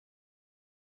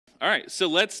All right, so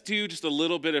let's do just a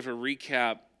little bit of a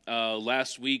recap.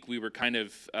 Last week we were kind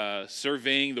of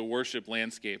surveying the worship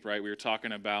landscape, right? We were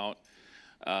talking about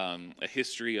a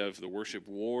history of the worship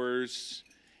wars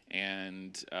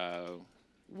and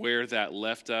where that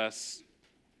left us.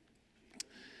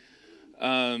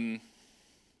 So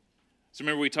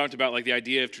remember we talked about like the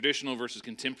idea of traditional versus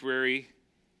contemporary.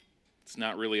 It's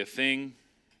not really a thing.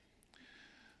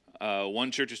 One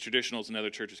church is traditional,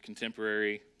 another church is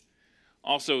contemporary.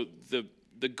 Also,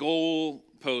 the goal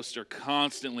posts are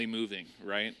constantly moving,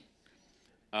 right?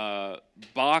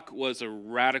 Bach was a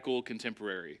radical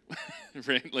contemporary,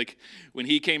 right? Like when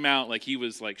he came out, like he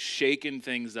was like shaking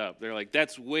things up. They're like,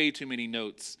 that's way too many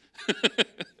notes.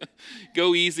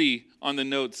 Go easy on the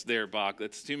notes there, Bach.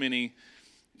 That's too many.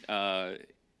 So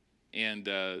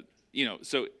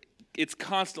it's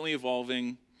constantly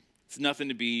evolving. It's nothing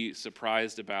to be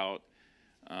surprised about.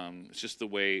 It's just the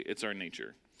way, it's our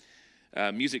nature.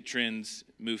 Music trends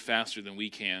move faster than we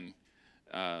can.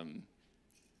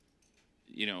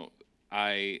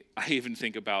 I even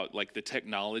think about like the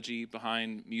technology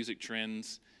behind music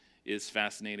trends is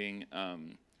fascinating.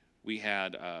 We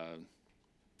had,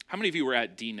 how many of you were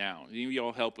at D Now? Any of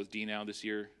y'all help with D Now this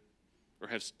year? Or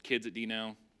have kids at D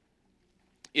Now?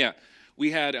 Yeah,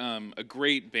 we had a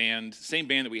great band, same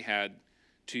band that we had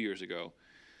 2 years ago.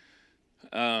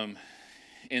 And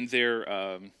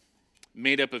they're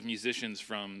made up of musicians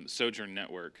from Sojourn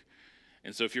Network.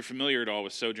 And so if you're familiar at all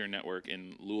with Sojourn Network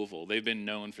in Louisville, they've been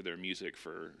known for their music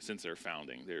since their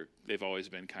founding. They've always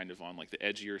been kind of on like the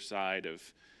edgier side of,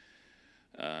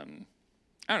 I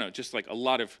don't know, just like a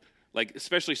lot of, like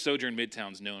especially Sojourn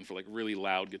Midtown's known for like really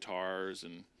loud guitars.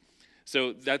 And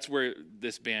so that's where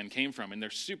this band came from. And they're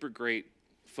super great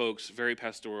folks, very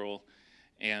pastoral.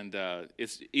 And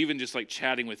it's even just like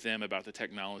chatting with them about the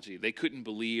technology. They couldn't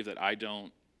believe that I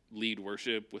don't lead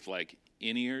worship with like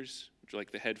in-ears, which are like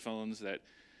the headphones that,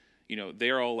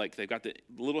 they're all like, they've got the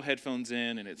little headphones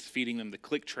in and it's feeding them the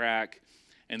click track.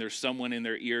 And there's someone in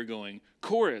their ear going,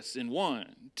 chorus in 1,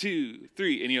 2,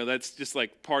 3. And, that's just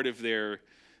like part of their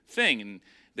thing. And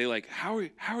they like, how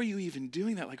are you even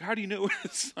doing that? Like, how do you know?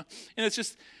 And it's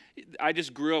just, I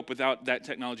just grew up without that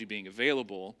technology being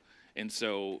available. And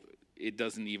so it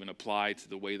doesn't even apply to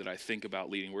the way that I think about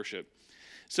leading worship.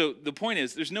 So the point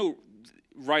is, there's no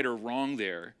right or wrong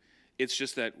there. It's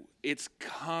just that it's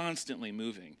constantly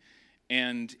moving.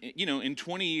 And, in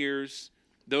 20 years,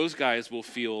 those guys will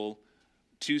feel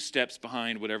 2 steps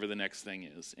behind whatever the next thing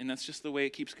is. And that's just the way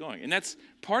it keeps going. And that's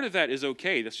part of that is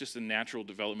okay. That's just a natural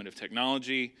development of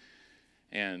technology.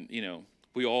 And,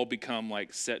 we all become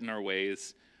like set in our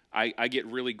ways. I get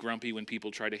really grumpy when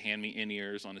people try to hand me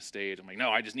in-ears on a stage. I'm like, no,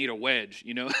 I just need a wedge.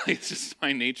 It's just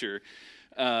my nature.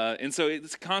 And so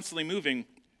it's constantly moving.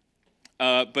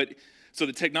 So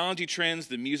the technology trends,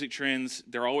 the music trends,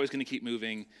 they're always going to keep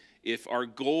moving. If our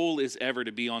goal is ever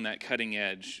to be on that cutting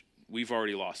edge, we've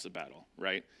already lost the battle,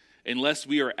 right? Unless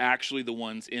we are actually the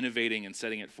ones innovating and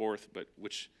setting it forth, but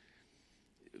which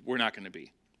we're not going to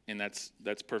be. And that's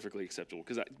perfectly acceptable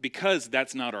because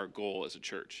that's not our goal as a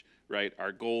church, right?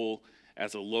 Our goal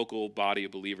as a local body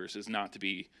of believers is not to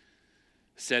be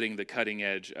setting the cutting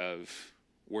edge of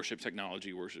worship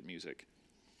technology, worship music.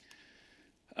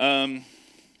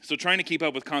 So trying to keep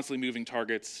up with constantly moving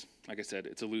targets, like I said,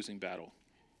 it's a losing battle.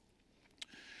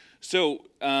 So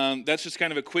that's just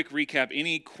kind of a quick recap.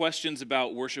 Any questions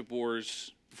about worship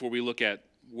wars before we look at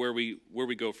where we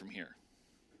go from here?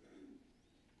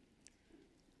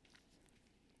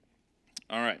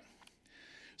 All right.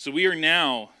 So we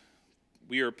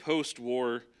are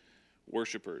post-war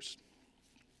worshipers.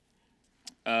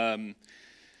 I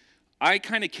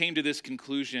kind of came to this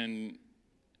conclusion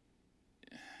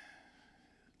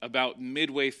about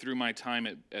midway through my time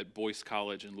at Boyce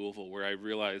College in Louisville, where I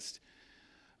realized,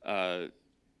 I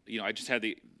just had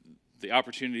the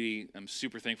opportunity, I'm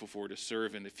super thankful for, to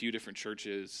serve in a few different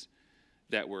churches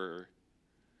that were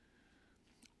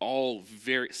all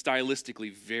very,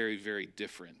 stylistically very, very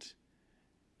different.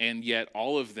 And yet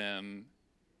all of them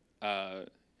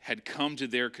had come to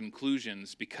their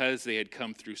conclusions because they had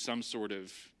come through some sort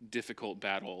of difficult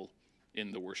battle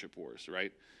in the worship wars,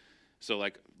 right? So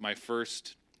like my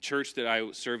first church that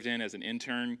I served in as an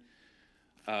intern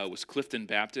was Clifton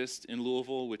Baptist in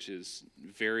Louisville, which is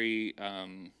very,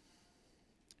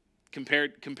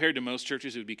 compared to most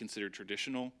churches, it would be considered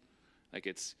traditional. Like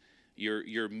it's,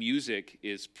 your music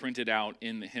is printed out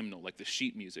in the hymnal, like the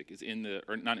sheet music is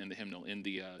not in the hymnal, in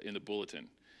the bulletin.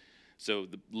 So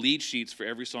the lead sheets for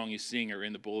every song you sing are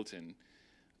in the bulletin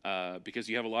because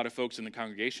you have a lot of folks in the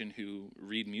congregation who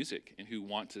read music and who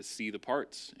want to see the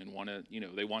parts and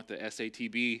they want the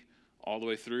SATB all the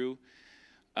way through.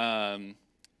 And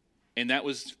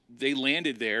they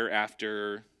landed there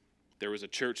after there was a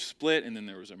church split, and then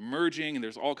there was a merging, and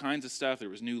there's all kinds of stuff. There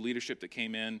was new leadership that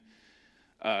came in,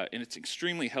 and it's an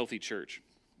extremely healthy church,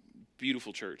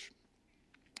 beautiful church.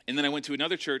 And then I went to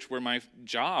another church where my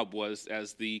job was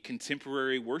as the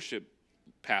contemporary worship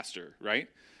pastor, right?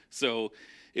 So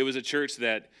it was a church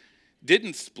that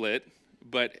didn't split,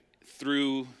 but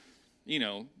through,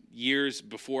 years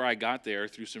before I got there,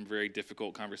 through some very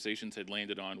difficult conversations, had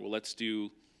landed on, well, let's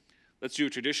do a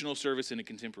traditional service and a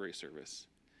contemporary service.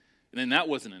 And then that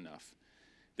wasn't enough.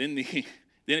 Then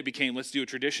it became, let's do a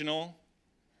traditional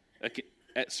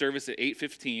service at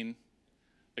 8:15,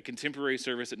 a contemporary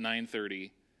service at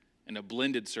 9:30, and a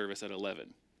blended service at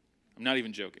 11. I'm not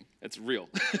even joking. That's real.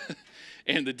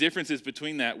 And the differences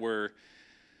between that were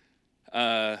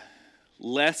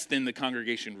less than the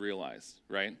congregation realized,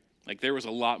 right? Like there was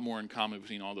a lot more in common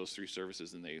between all those three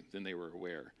services than they were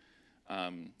aware.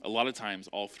 A lot of times,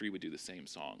 all three would do the same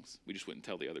songs. We just wouldn't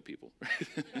tell the other people.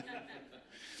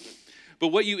 But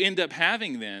what you end up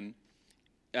having then,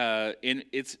 and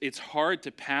it's hard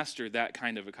to pastor that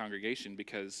kind of a congregation,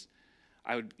 because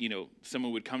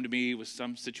someone would come to me with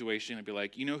some situation and be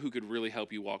like, who could really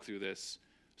help you walk through this?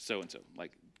 So-and-so.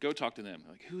 Like, go talk to them.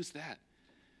 Like, who's that?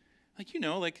 Like,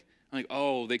 I'm like,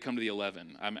 oh, they come to the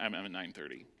 11. I'm at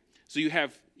 9:30. So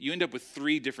you end up with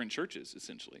three different churches,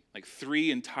 essentially, like three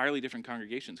entirely different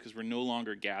congregations, because we're no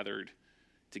longer gathered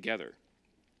together.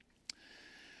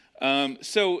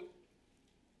 So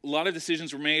a lot of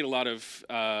decisions were made. A lot of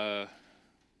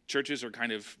churches are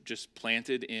kind of just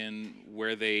planted in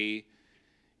where they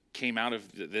came out of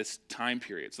this time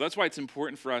period. So that's why it's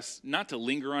important for us not to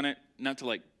linger on it, not to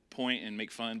like point and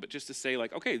make fun, but just to say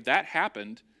like, okay, that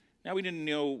happened. Now we didn't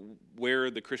know where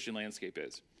the Christian landscape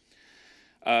is.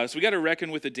 So we got to reckon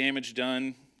with the damage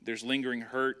done. There's lingering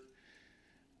hurt.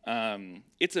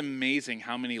 It's amazing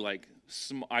how many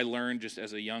I learned just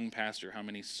as a young pastor how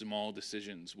many small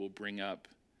decisions will bring up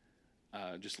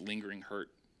just lingering hurt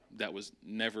that was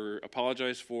never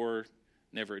apologized for,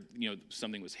 never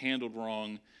something was handled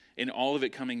wrong, and all of it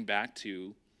coming back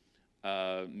to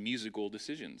musical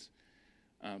decisions.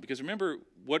 Because remember,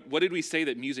 what did we say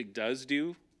that music does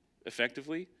do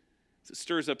effectively? It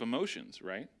stirs up emotions,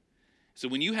 right? So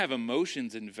when you have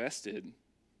emotions invested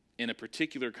in a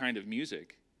particular kind of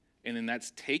music, and then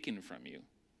that's taken from you,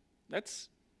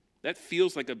 that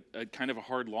feels like a kind of a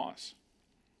hard loss.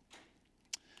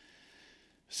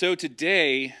 So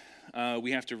today,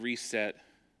 we have to reset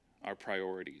our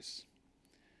priorities.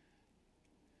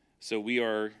 So we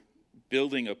are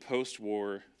building a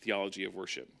post-war theology of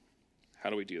worship. How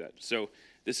do we do that? So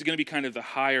this is going to be kind of the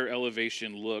higher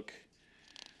elevation look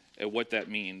at what that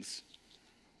means.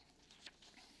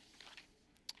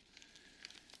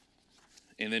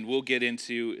 And then we'll get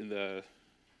into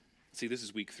this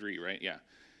is week 3, right? Yeah.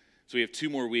 So we have 2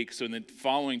 more weeks. So in the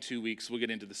following 2 weeks, we'll get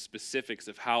into the specifics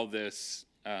of how this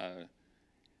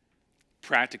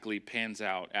practically pans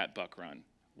out at Buck Run,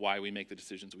 why we make the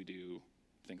decisions we do,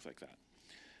 things like that.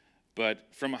 But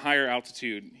from a higher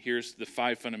altitude, here's the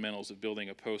 5 fundamentals of building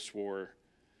a post-war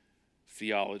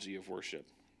theology of worship.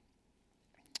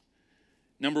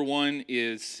 Number 1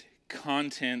 is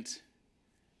content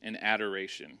and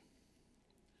adoration.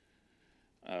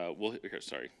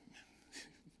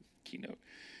 Keynote.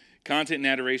 Content and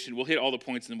adoration. We'll hit all the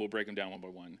points and then we'll break them down one by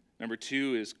one. Number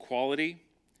 2 is quality,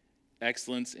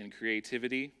 excellence, and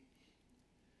creativity.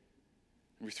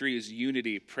 Number 3 is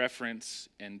unity, preference,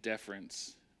 and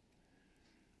deference.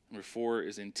 Number 4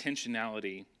 is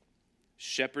intentionality,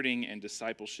 shepherding, and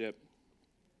discipleship.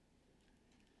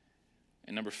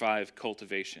 And number 5,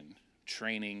 cultivation,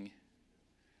 training,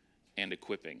 and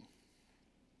equipping.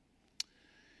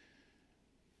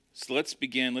 So let's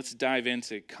begin. Let's dive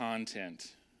into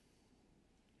content.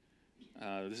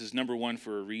 This is number 1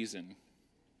 for a reason.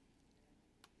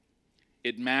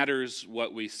 It matters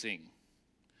what we sing.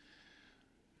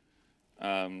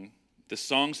 The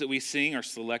songs that we sing are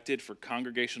selected for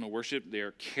congregational worship. They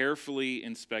are carefully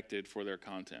inspected for their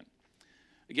content.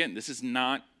 Again, this is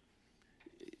not,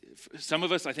 some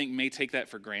of us, I think, may take that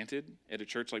for granted at a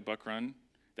church like Buck Run.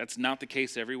 That's not the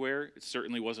case everywhere. It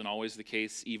certainly wasn't always the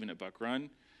case even at Buck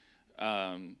Run.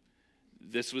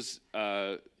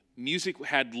 Music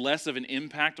had less of an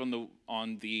impact on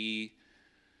the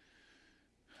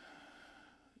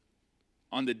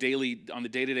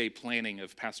day-to-day planning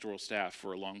of pastoral staff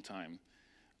for a long time.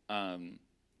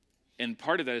 And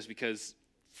part of that is because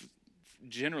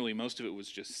generally most of it was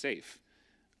just safe.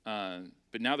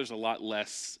 But now there's a lot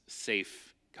less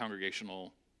safe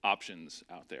congregational options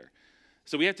out there.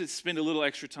 So we have to spend a little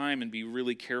extra time and be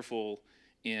really careful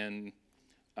in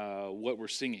what we're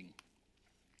singing.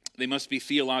 They must be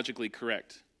theologically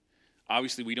correct.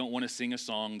 Obviously, we don't want to sing a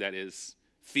song that is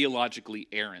theologically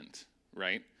errant,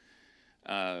 right?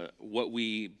 What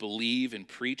we believe and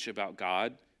preach about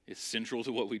God is central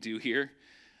to what we do here.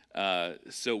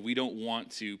 So we don't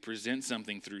want to present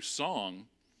something through song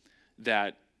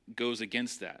that goes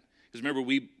against that. Because remember,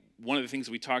 one of the things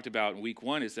we talked about in week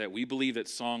 1 is that we believe that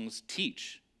songs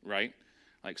teach, right?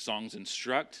 Like songs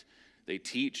instruct, they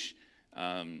teach.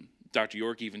 Dr.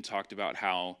 York even talked about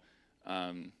how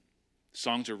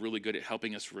songs are really good at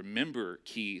helping us remember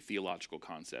key theological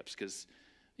concepts because,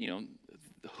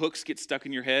 the hooks get stuck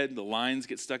in your head, the lines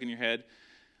get stuck in your head.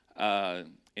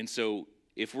 And so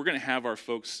if we're going to have our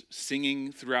folks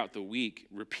singing throughout the week,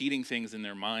 repeating things in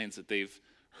their minds that they've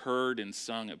heard and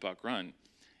sung at Buck Run,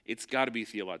 it's got to be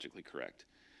theologically correct.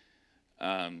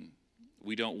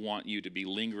 We don't want you to be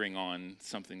lingering on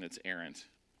something that's errant.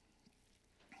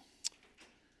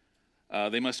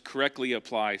 They must correctly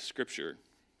apply Scripture.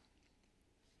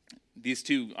 These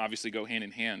two obviously go hand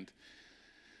in hand.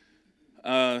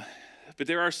 But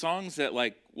there are songs that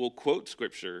will quote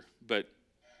Scripture, but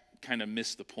kind of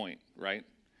miss the point, right?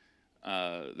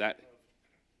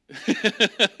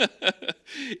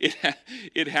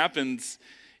 It happens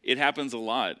a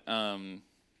lot.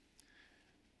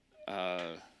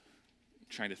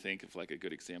 Trying to think of a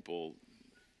good example.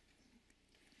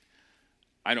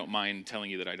 I don't mind telling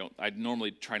you that I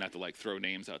normally try not to throw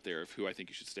names out there of who I think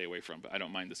you should stay away from, but I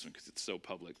don't mind this one because it's so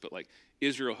public. But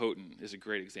Israel Houghton is a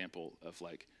great example of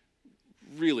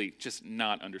really just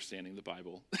not understanding the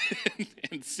Bible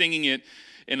and singing it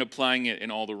and applying it in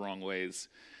all the wrong ways.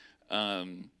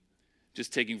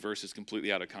 Just taking verses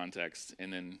completely out of context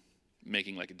and then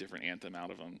making a different anthem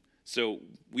out of them. So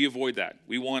we avoid that.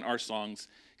 We want our songs,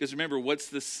 because remember, what's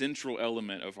the central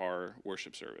element of our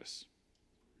worship service?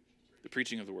 The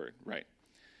preaching of the word, right?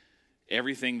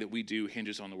 Everything that we do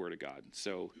hinges on the word of God.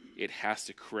 So it has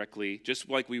to correctly, just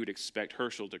like we would expect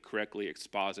Herschel to correctly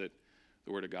exposit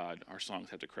the word of God, our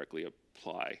songs have to correctly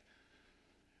apply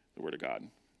the word of God.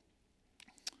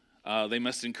 They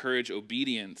must encourage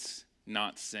obedience,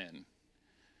 not sin.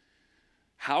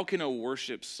 How can a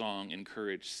worship song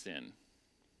encourage sin?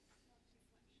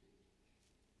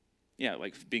 Yeah,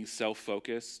 being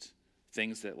self-focused,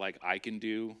 things that I can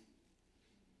do.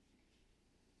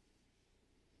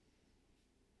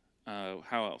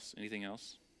 How else? Anything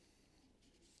else?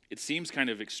 It seems kind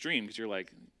of extreme because you're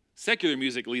secular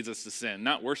music leads us to sin,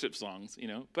 not worship songs,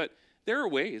 But there are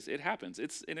ways it happens.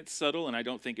 It's subtle, and I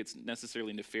don't think it's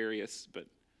necessarily nefarious. But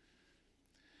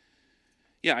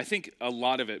yeah, I think a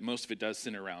lot of it, most of it, does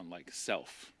center around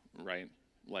self, right?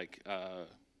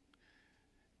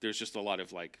 There's just a lot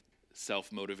of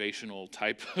self-motivational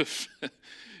type of,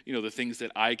 the things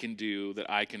that I can do,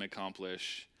 that I can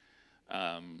accomplish.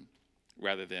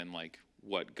 Rather than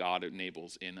what God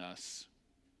enables in us,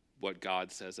 what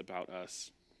God says about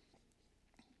us.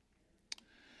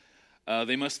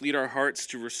 They must lead our hearts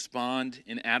to respond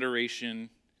in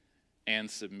adoration and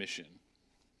submission.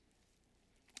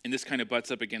 And this kind of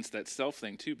butts up against that self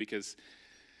thing too, because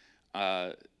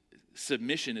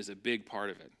submission is a big part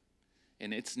of it.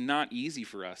 And it's not easy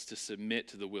for us to submit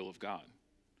to the will of God.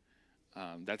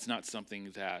 That's not something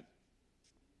that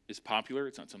is popular.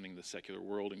 It's not something the secular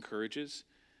world encourages,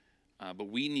 but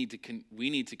we need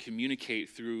to communicate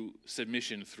through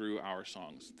submission through our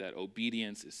songs. That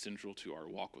obedience is central to our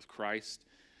walk with Christ.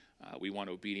 We want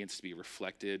obedience to be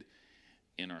reflected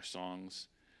in our songs.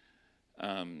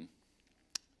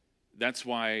 That's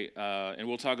why, and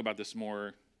we'll talk about this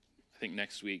more, I think,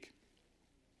 next week.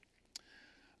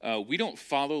 We don't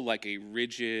follow a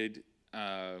rigid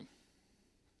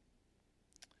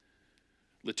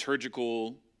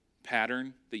liturgical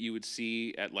pattern that you would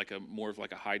see at more of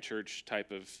a high church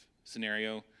type of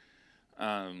scenario.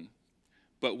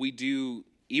 But we do,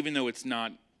 even though it's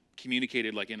not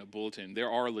communicated in a bulletin, there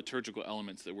are liturgical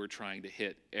elements that we're trying to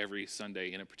hit every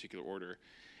Sunday in a particular order.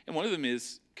 And one of them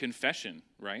is confession,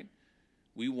 right?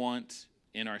 We want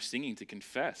in our singing to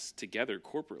confess together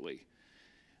corporately.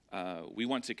 We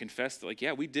want to confess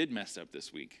that we did mess up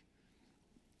this week.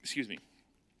 Excuse me.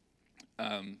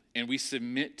 And we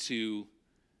submit to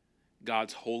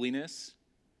God's holiness.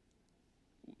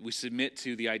 We submit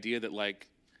to the idea that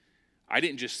I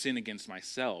didn't just sin against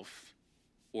myself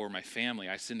or my family,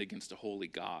 I sinned against a holy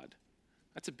God.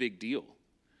 That's a big deal.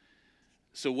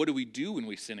 So what do we do when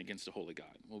we sin against a holy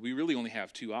God? Well, we really only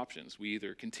have two options. We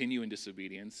either continue in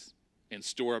disobedience and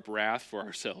store up wrath for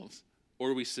ourselves,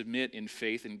 or we submit in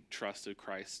faith and trust of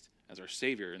Christ as our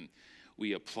Savior, and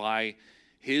we apply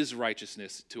his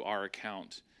righteousness to our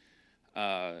account,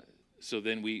 so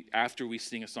then after we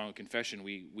sing a song of confession,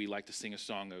 we like to sing a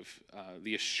song of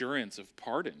the assurance of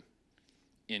pardon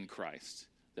in Christ,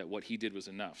 that what he did was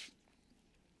enough.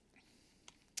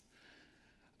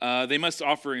 They must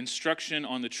offer instruction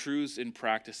on the truths and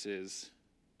practices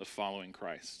of following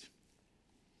Christ.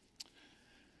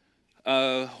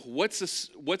 What's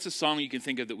a song you can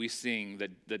think of that we sing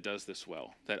that does this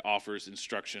well, that offers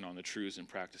instruction on the truths and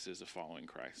practices of following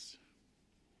Christ?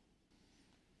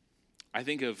 I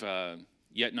think of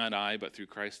Yet Not I, but Through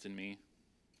Christ in Me.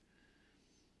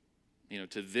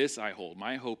 To this I hold.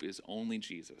 My hope is only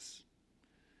Jesus.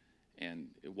 And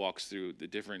it walks through the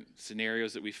different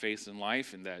scenarios that we face in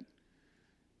life, and that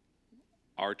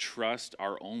our trust,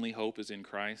 our only hope is in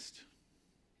Christ.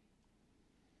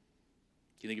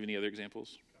 Can you think of any other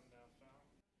examples?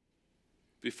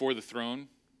 Before the Throne?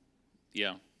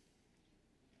 Yeah.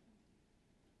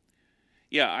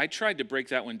 Yeah, I tried to break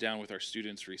that one down with our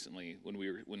students recently when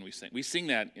we sing. We sing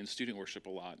that in student worship a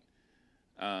lot.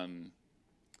 And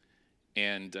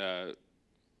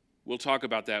we'll talk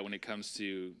about that when it comes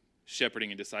to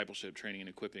shepherding and discipleship, training and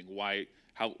equipping, why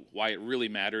it really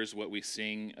matters what we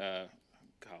sing.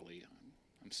 Golly,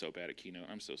 I'm so bad at keynote.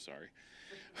 I'm so sorry.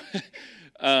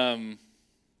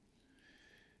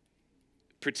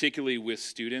 Particularly with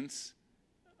students,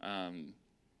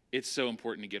 it's so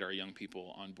important to get our young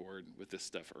people on board with this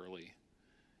stuff early,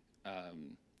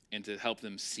 and to help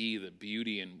them see the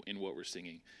beauty in what we're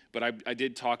singing. But I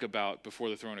did talk about Before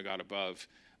the Throne of God Above,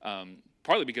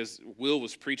 partly because Will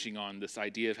was preaching on this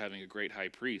idea of having a great high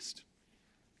priest.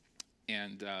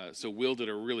 And so Will did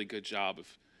a really good job of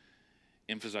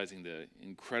emphasizing the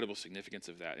incredible significance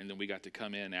of that. And then we got to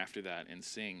come in after that and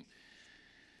sing.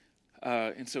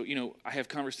 And so, I have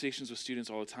conversations with students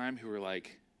all the time who are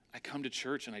like, I come to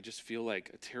church and I just feel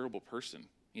like a terrible person.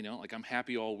 Like I'm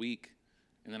happy all week,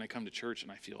 and then I come to church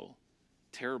and I feel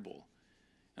terrible.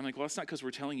 I'm like, well, that's not because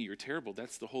we're telling you you're terrible.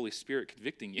 That's the Holy Spirit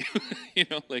convicting you.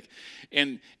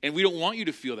 And we don't want you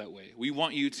to feel that way. We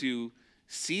want you to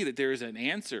see that there is an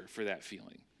answer for that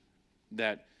feeling,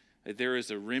 that there is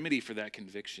a remedy for that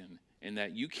conviction, and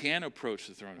that you can approach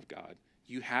the throne of God.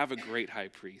 You have a great high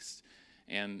priest.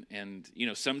 And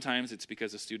sometimes it's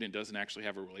because a student doesn't actually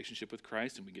have a relationship with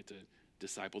Christ, and we get to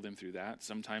disciple them through that.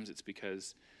 Sometimes it's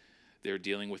because they're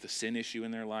dealing with a sin issue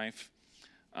in their life.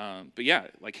 But yeah,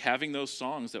 like having those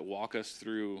songs that walk us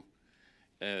through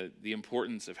the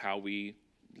importance of how we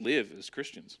live as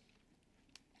Christians.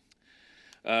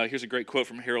 Here's a great quote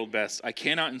from Harold Best. I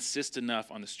cannot insist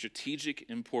enough on the strategic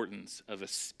importance of a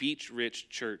speech-rich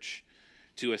church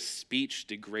to a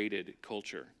speech-degraded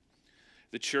culture.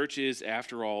 The church is,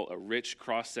 after all, a rich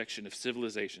cross-section of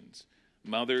civilizations: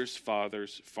 mothers,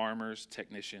 fathers, farmers,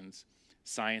 technicians,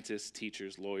 scientists,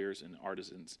 teachers, lawyers, and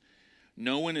artisans.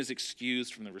 No one is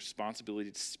excused from the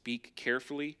responsibility to speak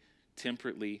carefully,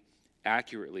 temperately,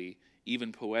 accurately,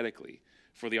 even poetically.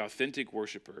 For the authentic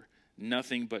worshiper,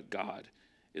 nothing but God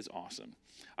is awesome.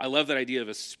 I love that idea of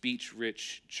a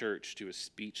speech-rich church to a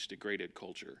speech-degraded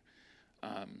culture.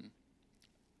 One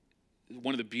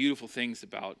of the beautiful things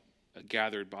about a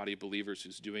gathered body of believers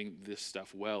who's doing this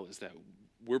stuff well is that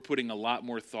we're putting a lot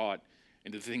more thought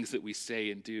into the things that we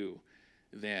say and do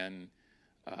than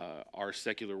our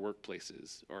secular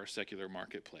workplaces or our secular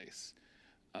marketplace.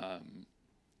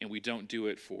 And we don't do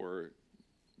it for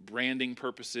branding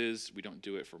purposes. We don't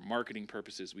do it for marketing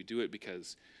purposes. We do it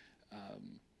because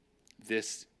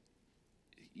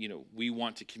we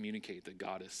want to communicate that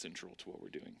God is central to what we're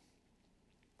doing.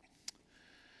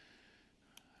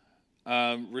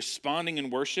 Responding in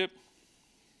worship.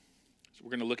 So we're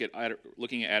going to look at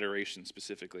looking at adoration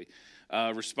specifically.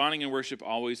 Responding in worship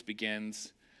always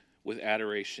begins with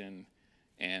adoration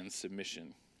and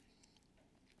submission.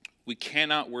 We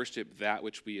cannot worship that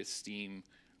which we esteem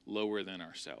lower than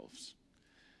ourselves.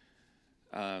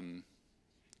 Again,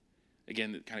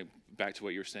 kind of back to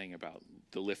what you were saying about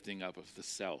the lifting up of the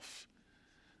self.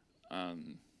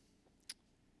 One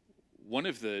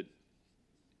of the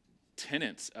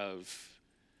tenets of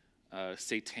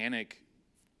satanic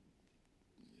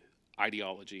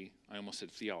ideology, I almost said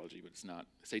theology, but it's not,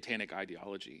 satanic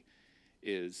ideology,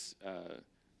 is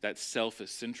that self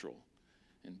is central,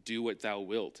 and do what thou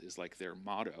wilt is like their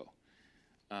motto.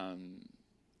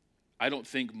 I don't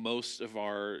think most of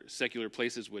our secular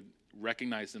places would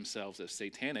recognize themselves as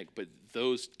satanic, but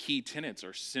those key tenets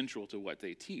are central to what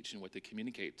they teach and what they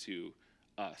communicate to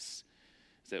us.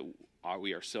 Is that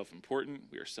we are self-important,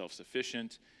 we are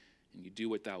self-sufficient, and you do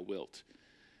what thou wilt.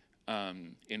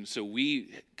 And so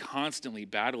we constantly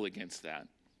battle against that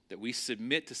we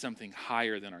submit to something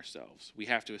higher than ourselves. We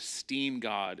have to esteem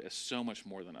God as so much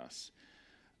more than us.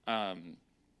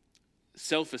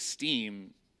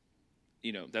 self-esteem,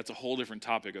 that's a whole different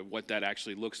topic of what that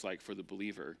actually looks like for the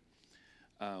believer.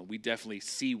 We definitely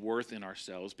see worth in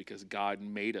ourselves because God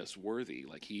made us worthy.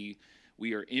 Like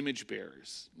we are image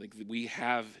bearers. Like we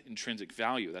have intrinsic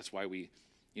value. That's why we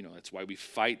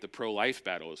fight the pro-life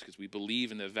battles, because we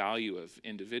believe in the value of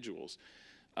individuals.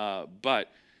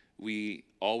 But we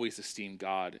always esteem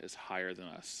God as higher than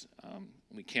us.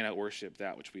 We cannot worship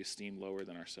that which we esteem lower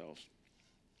than ourselves.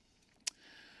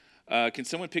 Can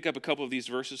someone pick up a couple of these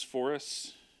verses for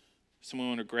us? Someone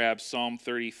want to grab Psalm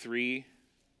 34:3.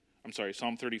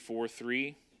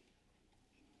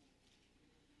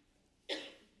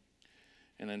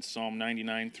 And then Psalm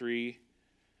 99:3.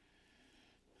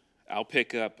 I'll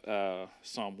pick up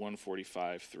Psalm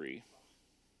 145:3.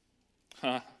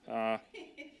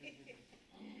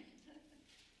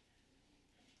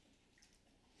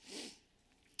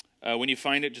 When you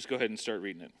find it, just go ahead and start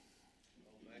reading it.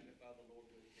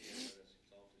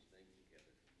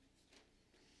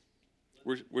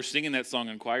 We're singing that song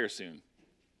in choir soon.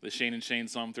 The Shane and Shane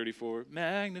Psalm 34.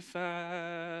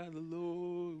 Magnify the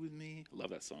Lord with me. I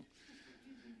love that song.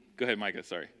 Go ahead, Micah,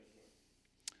 sorry.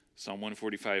 Psalm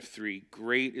 145:3.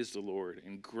 Great is the Lord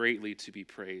and greatly to be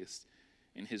praised,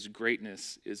 and his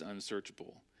greatness is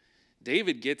unsearchable.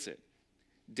 David gets it.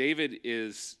 David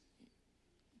is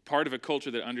part of a culture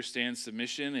that understands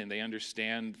submission, and they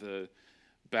understand the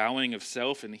bowing of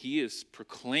self, and he is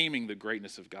proclaiming the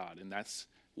greatness of God, and that's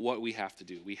what we have to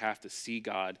do. We have to see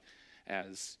God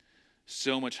as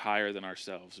so much higher than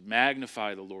ourselves.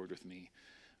 Magnify the Lord with me.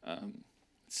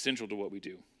 It's central to what we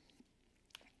do.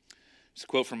 Just a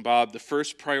quote from Bob: the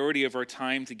first priority of our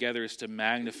time together is to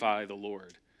magnify the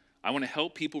Lord. I want to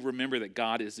help people remember that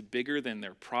God is bigger than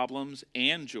their problems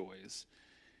and joys,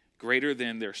 greater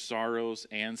than their sorrows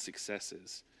and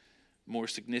successes, more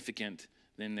significant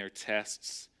than their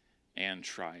tests and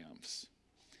triumphs.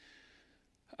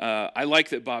 I like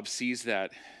that Bob sees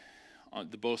that on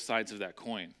both sides of that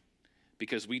coin,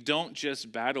 because we don't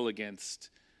just battle against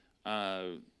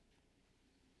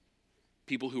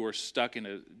people who are stuck in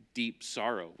a deep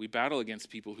sorrow. We battle against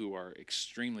people who are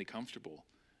extremely comfortable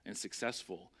and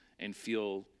successful and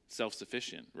feel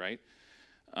self-sufficient, right?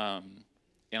 And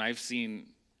I've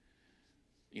seen,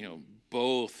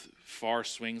 both far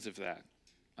swings of that.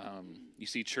 You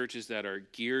see churches that are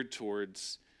geared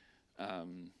towards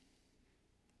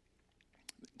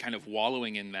kind of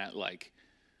wallowing in that,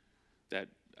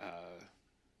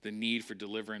 the need for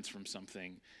deliverance from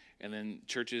something. And then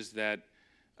churches that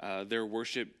their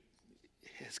worship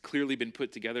has clearly been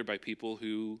put together by people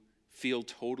who feel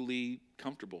totally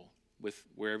comfortable with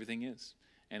where everything is.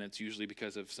 And it's usually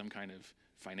because of some kind of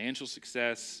financial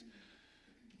success,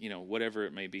 whatever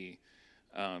it may be.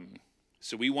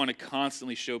 So we want to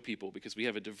constantly show people, because we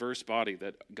have a diverse body,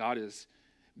 that God is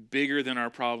bigger than our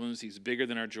problems. He's bigger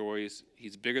than our joys.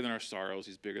 He's bigger than our sorrows.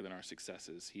 He's bigger than our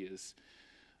successes. He is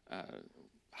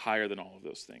higher than all of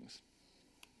those things.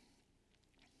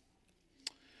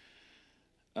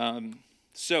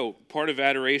 So part of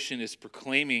adoration is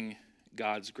proclaiming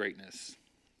God's greatness.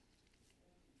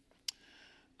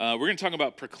 We're going to talk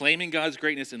about proclaiming God's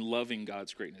greatness and loving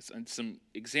God's greatness. And some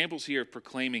examples here of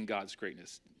proclaiming God's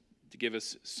greatness to give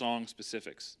us song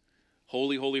specifics.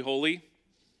 Holy, holy, holy.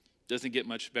 Doesn't get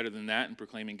much better than that in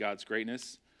proclaiming God's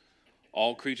greatness.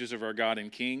 All creatures of our God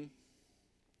and King.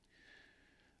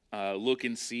 Look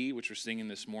and see, which we're singing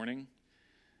this morning.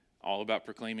 All about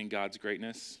proclaiming God's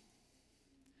greatness.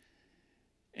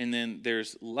 And then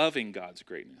there's loving God's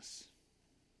greatness.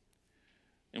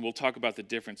 And we'll talk about the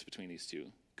difference between these two.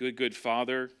 Good, good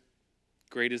Father,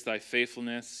 great is thy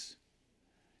faithfulness,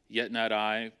 yet not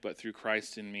I, but through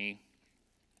Christ in me.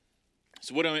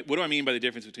 So what do I mean by the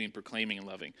difference between proclaiming and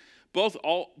loving? Both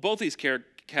these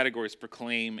categories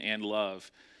proclaim and love,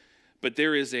 but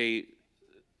there is a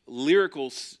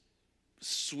lyrical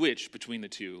switch between the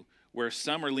two, where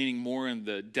some are leaning more in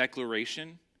the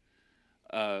declaration,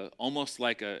 almost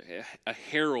like a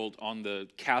herald on the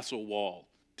castle wall,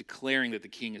 declaring that the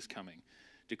king is coming,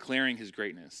 declaring his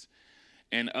greatness.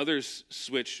 And others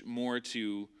switch more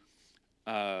to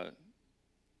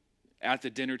at the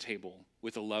dinner table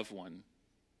with a loved one,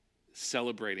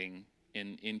 celebrating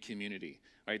in community.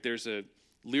 Right? There's a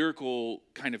lyrical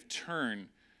kind of turn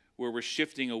where we're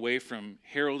shifting away from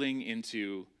heralding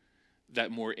into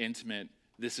that more intimate,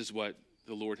 this is what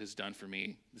the Lord has done for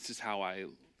me. This is how I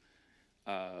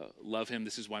love him.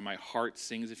 This is why my heart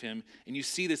sings of him. And you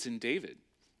see this in David,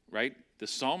 right? The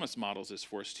psalmist models this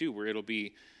for us too, where it'll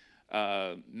be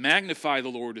magnify the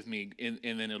Lord with me, and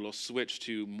then it'll switch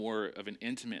to more of an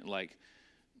intimate, like,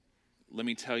 let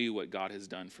me tell you what God has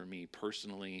done for me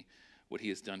personally, what he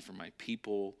has done for my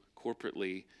people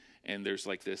corporately, and there's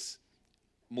like this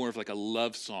more of like a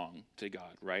love song to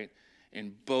God, right?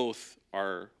 And both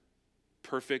are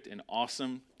perfect and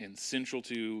awesome and central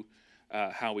to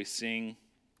how we sing.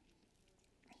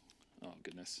 Oh,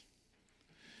 goodness.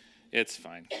 It's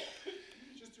fine.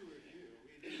 Just a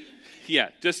review. Yeah,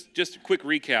 just a quick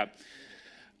recap.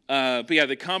 But yeah,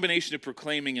 the combination of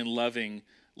proclaiming and loving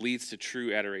leads to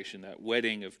true adoration, that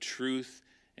wedding of truth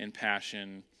and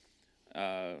passion,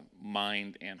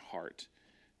 mind and heart.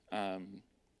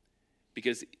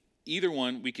 Because either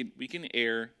one, we can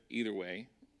err either way.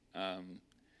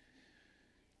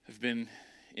 I've been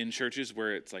in churches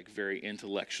where it's like very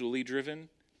intellectually driven,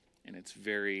 and it's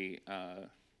very,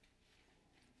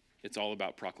 it's all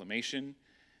about proclamation,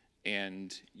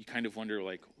 and you kind of wonder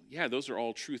like, yeah, those are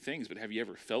all true things, but have you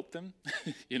ever felt them?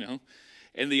 You know?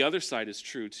 And the other side is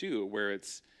true too, where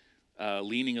it's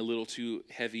leaning a little too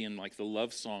heavy in like the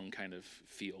love song kind of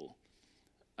feel.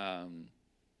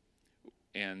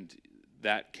 And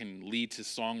that can lead to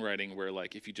songwriting where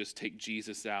like if you just take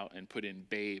Jesus out and put in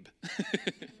Babe,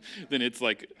 then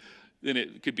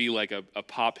it could be like a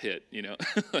pop hit, you know?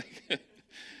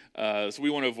 So we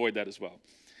want to avoid that as well.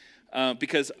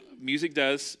 Because music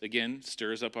does, again,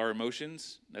 stirs up our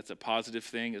emotions. That's a positive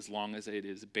thing as long as it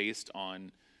is based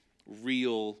on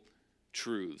real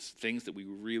truths, things that we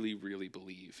really, really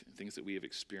believe, things that we have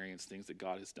experienced, things that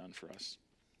God has done for us.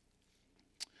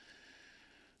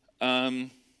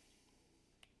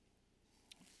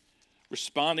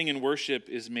 Responding in worship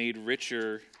is made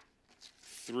richer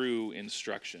through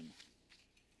instruction.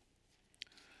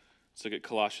 Let's look at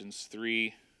Colossians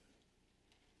 3.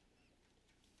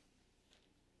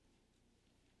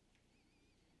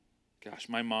 Gosh,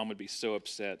 my mom would be so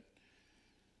upset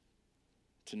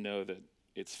to know that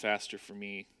it's faster for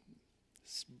me,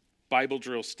 Bible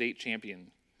drill state champion,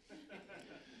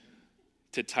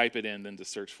 to type it in than to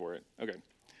search for it. Okay.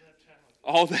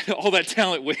 All that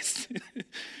talent wasted.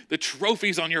 The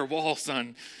trophies on your wall,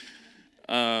 son.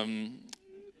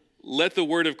 Let the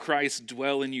word of Christ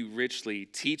dwell in you richly,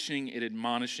 teaching and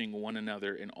admonishing one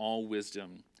another in all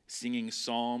wisdom, singing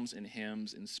psalms and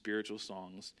hymns and spiritual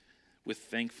songs with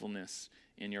thankfulness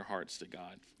in your hearts to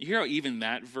God. You hear how even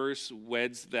that verse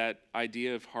weds that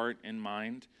idea of heart and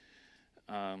mind?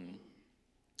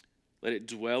 Let it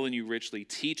dwell in you richly,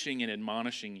 teaching and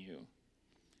admonishing you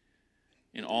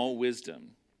in all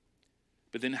wisdom.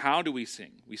 But then how do we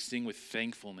sing? We sing with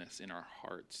thankfulness in our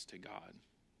hearts to God.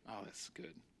 Oh, that's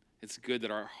good. It's good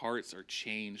that our hearts are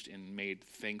changed and made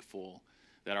thankful,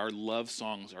 that our love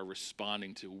songs are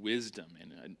responding to wisdom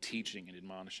and teaching and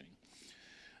admonishing.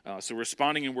 So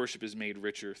responding in worship is made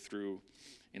richer through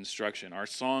instruction. Our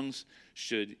songs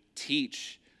should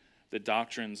teach the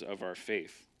doctrines of our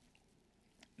faith.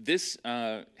 This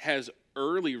has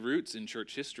early roots in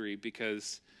church history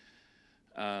because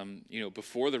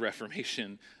before the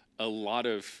Reformation, a lot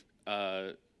of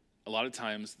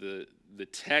times the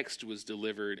text was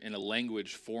delivered in a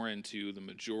language foreign to the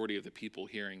majority of the people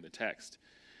hearing the text,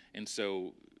 and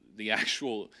so the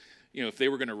actual, if they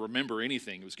were going to remember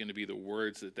anything, it was going to be the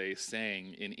words that they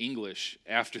sang in English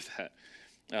after that.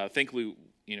 Thankfully,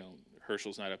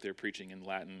 Herschel's not up there preaching in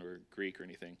Latin or Greek or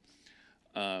anything.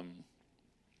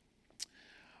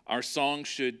 Our song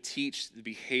should teach the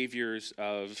behaviors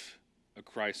of a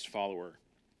Christ follower.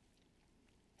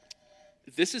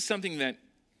 This is something that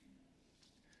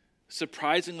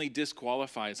surprisingly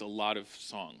disqualifies a lot of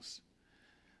songs.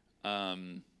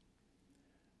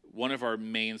 One of our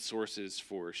main sources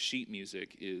for sheet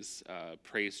music is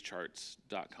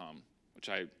praisecharts.com,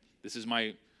 this is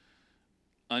my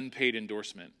unpaid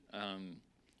endorsement.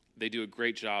 They do a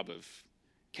great job of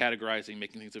categorizing,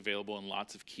 making things available in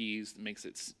lots of keys that makes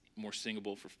it more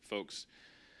singable for folks.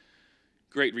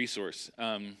 Great resource.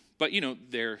 But,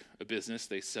 they're a business.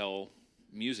 They sell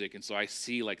music, and so I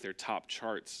see, their top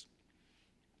charts.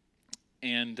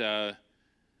 And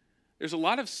there's a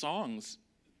lot of songs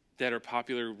that are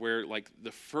popular where,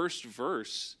 the first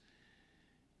verse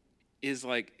is,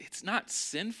 it's not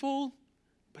sinful,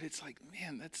 but it's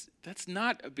man, that's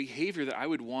not a behavior that I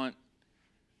would want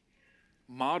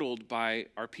modeled by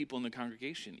our people in the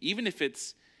congregation. Even if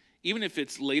it's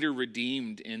later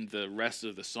redeemed in the rest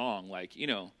of the song,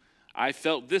 I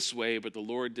felt this way, but the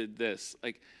Lord did this.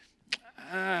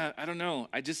 I don't know.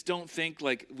 I just don't think,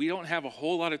 we don't have a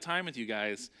whole lot of time with you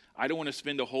guys. I don't want to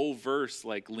spend a whole verse,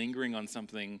 lingering on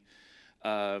something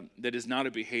that is not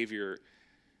a behavior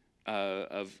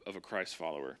of a Christ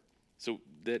follower. So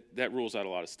that rules out a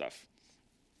lot of stuff.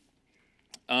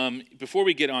 Before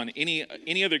we get on,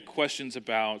 any other questions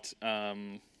about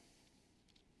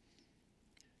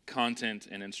content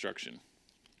and instruction?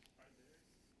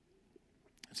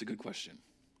 That's a good question.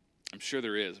 I'm sure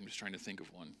there is. I'm just trying to think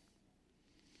of one.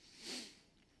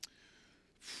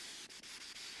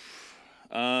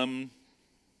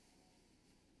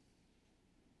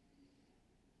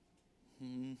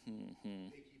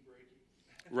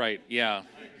 Right, yeah.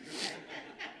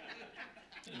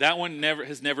 That one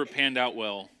has never panned out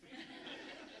well.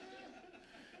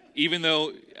 Even though,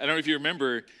 I don't know if you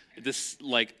remember, this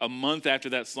like a month after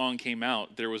that song came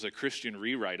out, there was a Christian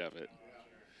rewrite of it.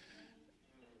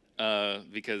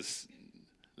 Because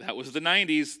that was the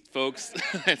 90s, folks.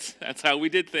 That's how we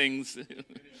did things.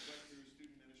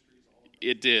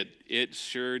 It did. It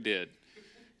sure did.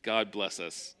 God bless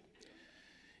us.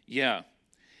 Yeah.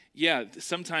 Yeah,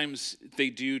 sometimes they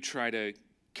do try to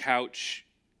couch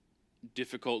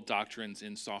difficult doctrines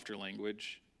in softer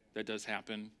language. That does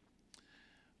happen.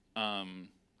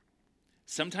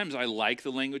 Sometimes I like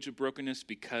the language of brokenness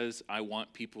because I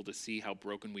want people to see how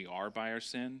broken we are by our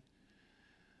sin.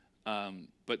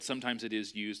 But sometimes it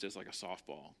is used as like a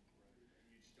softball.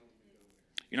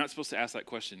 You're not supposed to ask that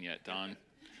question yet, Don.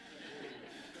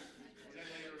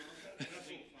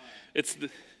 It's the...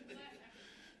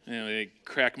 Anyway,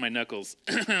 crack my knuckles.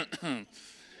 Okay. I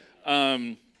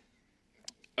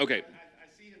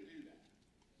see him do that.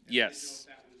 Yes.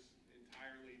 I didn't know if that was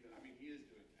entirely, he is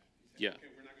doing that. He said, Yeah. okay,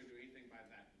 we're not going to do anything by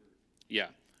that group. Yeah.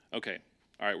 Okay.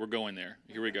 All right, we're going there.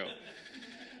 Here we go.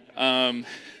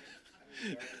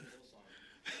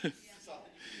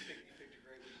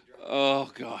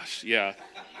 Oh, gosh. Yeah.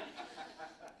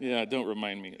 Yeah, don't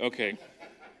remind me. Okay.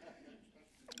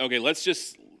 Okay, let's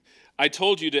just... I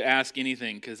told you to ask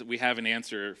anything because we have an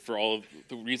answer for all of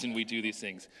the reason we do these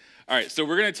things. All right, so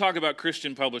we're going to talk about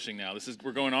Christian publishing now.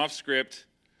 We're going off script.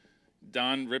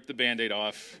 Don, rip the Band-Aid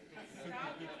off.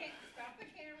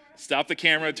 Stop the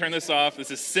camera. Turn this off.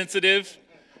 This is sensitive.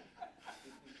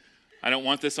 I don't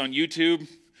want this on YouTube.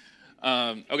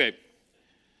 Okay.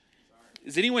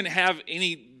 Does anyone have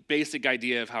any basic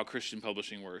idea of how Christian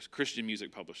publishing works? Christian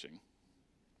music publishing.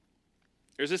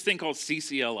 There's this thing called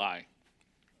CCLI.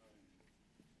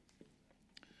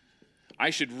 I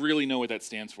should really know what that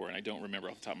stands for, and I don't remember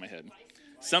off the top of my head.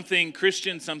 Something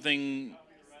Christian, something...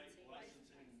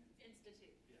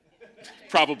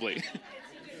 Probably.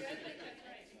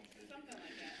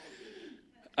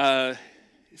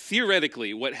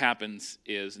 Theoretically, what happens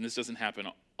is, and this doesn't happen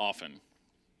often,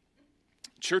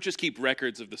 churches keep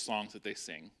records of the songs that they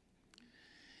sing.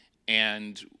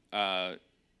 And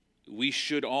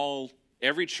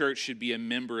every church should be a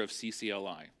member of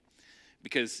CCLI.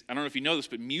 Because, I don't know if you know this,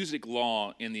 but music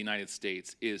law in the United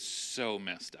States is so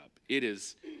messed up. It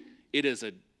is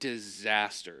a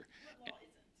disaster.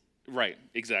 Right,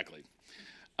 exactly.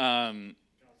 Boom!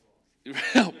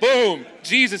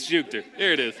 Jesus juked her.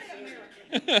 There it is.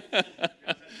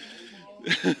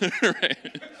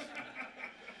 Right.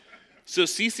 So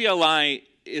CCLI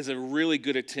is a really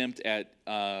good attempt at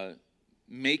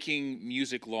making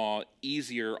music law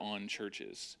easier on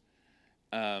churches.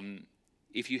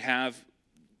 If you have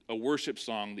a worship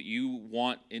song that you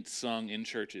want it sung in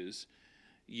churches,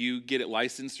 you get it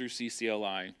licensed through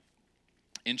CCLI,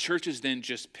 and churches then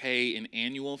just pay an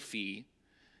annual fee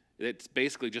that's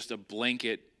basically just a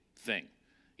blanket thing.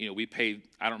 We pay,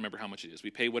 I don't remember how much it is, we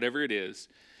pay whatever it is,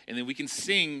 and then we can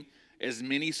sing as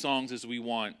many songs as we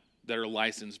want that are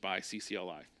licensed by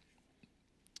CCLI.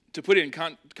 To put it in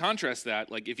contrast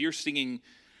that, like if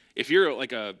you're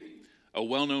like a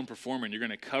well-known performer and you're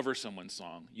going to cover someone's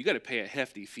song, you got to pay a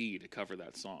hefty fee to cover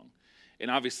that song.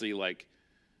 And obviously,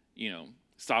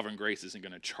 Sovereign Grace isn't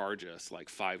going to charge us like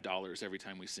 $5 every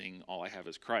time we sing All I Have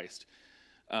Is Christ.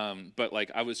 But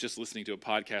I was just listening to a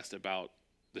podcast about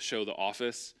the show The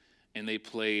Office, and they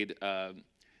played, it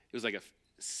was like a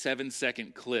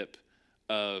 7-second clip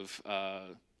of,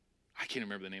 I can't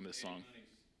remember the name of the song.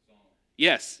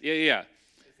 Yes, yeah.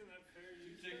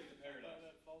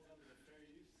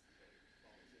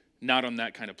 Not on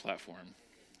that kind of platform.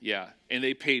 Yeah, and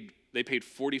they paid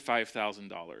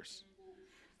 $45,000.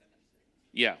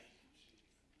 Yeah.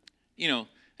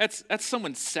 That's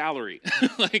someone's salary.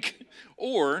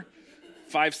 Or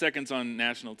 5 seconds on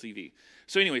national TV.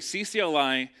 So anyway,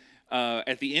 CCLI,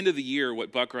 at the end of the year,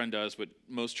 what Buck Run does, what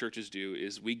most churches do,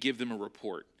 is we give them a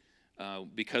report.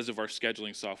 Because of our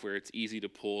scheduling software, it's easy to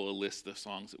pull a list of the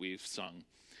songs that we've sung.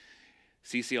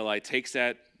 CCLI takes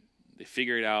that, they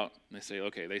figure it out, and they say,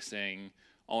 okay, they sang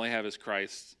All I Have Is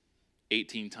Christ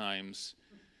 18 times.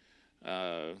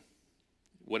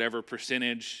 Whatever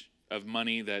percentage of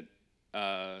money that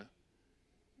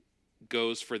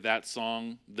goes for that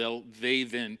song, they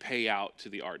then pay out to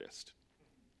the artist.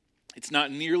 It's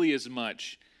not nearly as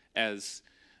much as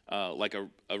like a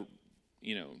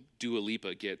Dua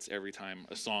Lipa gets every time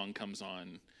a song comes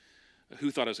on. Who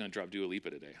thought I was going to drop Dua Lipa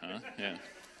today, huh? Yeah.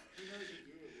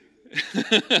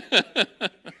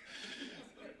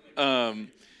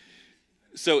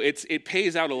 So it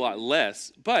pays out a lot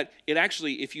less, but it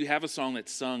actually, if you have a song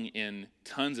that's sung in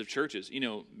tons of churches,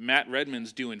 Matt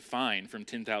Redman's doing fine from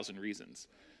 10,000 Reasons.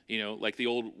 Like the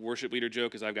old worship leader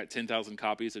joke is I've got 10,000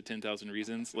 copies of 10,000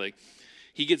 Reasons. Like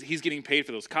he's getting paid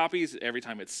for those copies every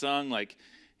time it's sung. Like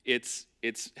it's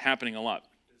happening a lot.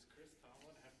 Does Chris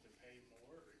Tomlin have to pay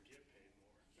more or get paid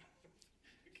more?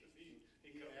 Because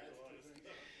he covers a lot of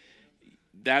stuff.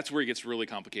 That's where it gets really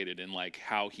complicated, and like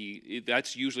how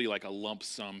that's usually like a lump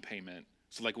sum payment.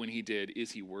 So like when he did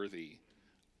Is He Worthy,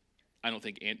 I don't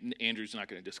think Andrew's not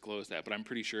going to disclose that, but I'm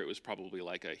pretty sure it was probably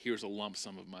like here's a lump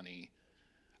sum of money.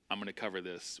 I'm going to cover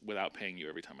this without paying you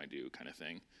every time I do kind of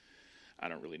thing. I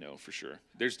don't really know for sure.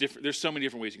 There's so many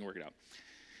different ways you can work it out.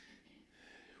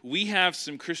 We have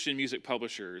some Christian music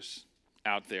publishers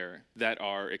out there that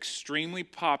are extremely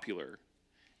popular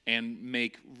and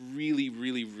make really,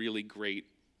 really, really great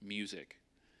music,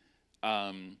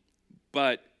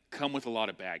 but come with a lot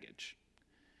of baggage.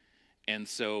 And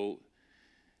so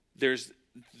there's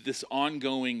this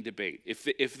ongoing debate.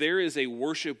 If there is a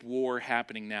worship war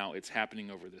happening now, it's happening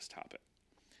over this topic.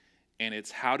 And it's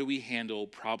how do we handle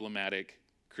problematic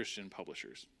Christian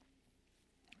publishers?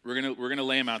 We're gonna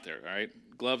lay them out there, all right?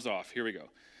 Gloves off, here we go.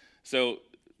 So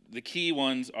the key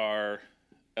ones are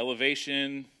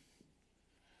Elevation,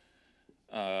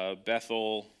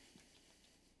 Bethel,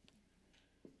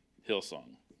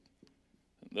 Hillsong.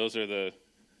 Those are the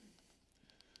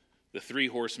three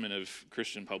horsemen of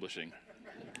Christian publishing.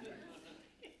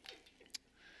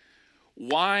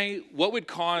 What would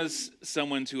cause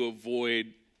someone to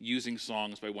avoid using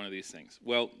songs by one of these things?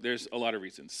 Well, there's a lot of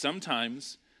reasons.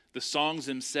 Sometimes the songs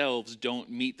themselves don't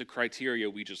meet the criteria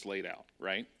we just laid out,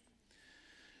 right?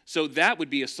 So that would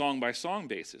be a song-by-song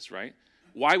basis, right?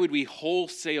 Why would we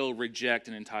wholesale reject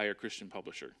an entire Christian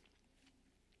publisher?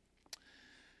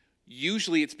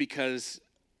 Usually it's because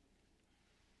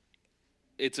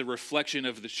it's a reflection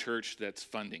of the church that's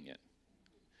funding it.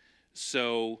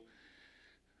 So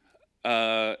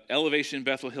Elevation,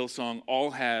 Bethel, Hillsong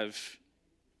all have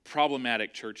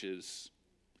problematic churches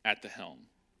at the helm.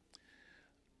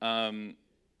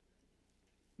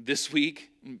 This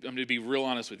week, I'm going to be real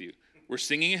honest with you. We're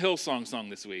singing a Hillsong song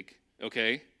this week,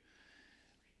 okay?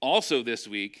 Also this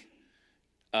week,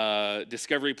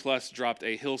 Discovery Plus dropped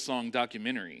a Hillsong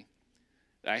documentary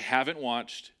that I haven't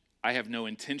watched. I have no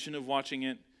intention of watching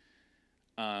it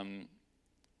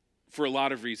for a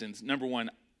lot of reasons. Number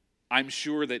one, I'm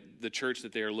sure that the church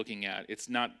that they are looking at, it's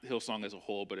not Hillsong as a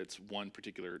whole, but it's one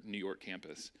particular New York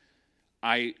campus.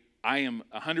 I am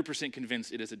 100%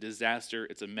 convinced it is a disaster.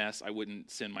 It's a mess. I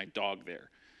wouldn't send my dog there.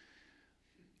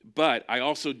 But I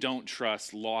also don't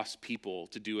trust lost people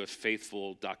to do a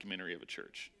faithful documentary of a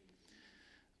church.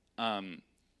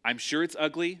 I'm sure it's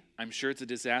ugly. I'm sure it's a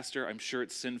disaster. I'm sure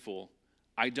it's sinful.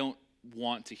 I don't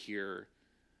want to hear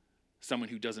someone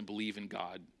who doesn't believe in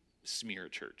God smear a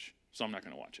church. So I'm not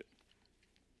going to watch it.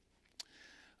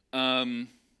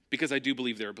 Because I do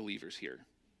believe there are believers here,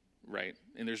 right?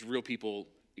 And there's real people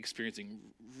experiencing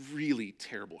really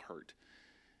terrible hurt.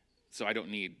 So I don't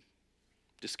need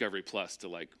Discovery Plus to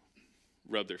like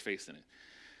rub their face in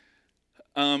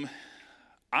it.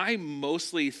 I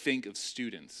mostly think of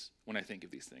students when I think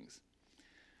of these things.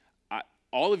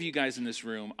 All of you guys in this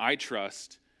room, I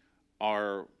trust,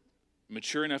 are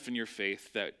mature enough in your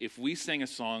faith that if we sang a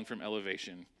song from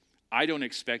Elevation, I don't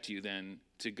expect you then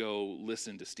to go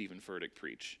listen to Stephen Furtick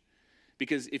preach.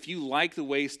 Because if you like the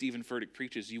way Stephen Furtick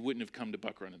preaches, you wouldn't have come to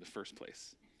Buck Run in the first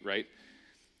place, right?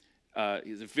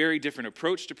 It's a very different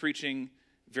approach to preaching,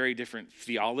 very different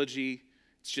theology.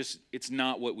 It's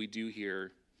not what we do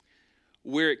here.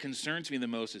 Where it concerns me the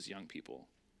most is young people.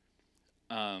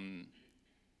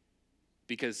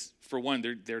 Because for one,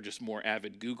 they're just more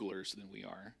avid Googlers than we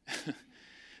are.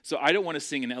 So I don't want to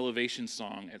sing an Elevation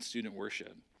song at student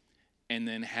worship and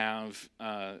then have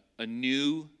a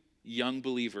new young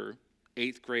believer,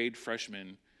 8th grade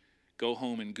freshman, go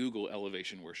home and Google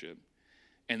Elevation worship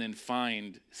and then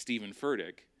find Stephen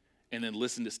Furtick and then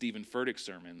listen to Stephen Furtick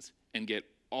sermons and get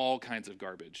all kinds of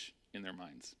garbage in their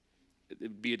minds.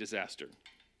 It'd be a disaster.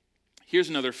 Here's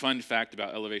another fun fact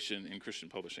about Elevation in Christian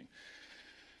publishing.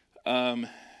 I'm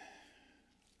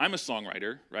a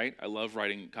songwriter, right? I love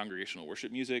writing congregational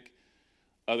worship music,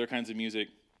 other kinds of music.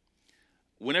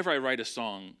 Whenever I write a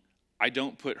song, I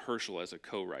don't put Herschel as a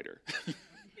co-writer,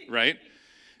 right?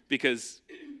 Because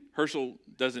Herschel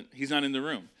he's not in the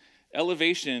room.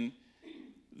 Elevation,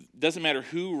 doesn't matter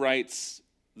who writes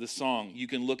the song, you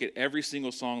can look at every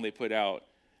single song they put out,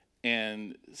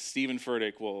 and Stephen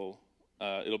Furtick will,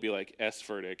 it'll be like S.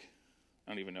 Furtick,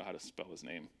 I don't even know how to spell his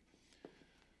name,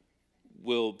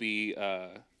 will be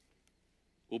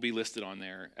listed on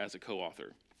there as a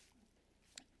co-author.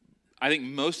 I think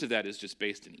most of that is just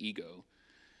based in ego,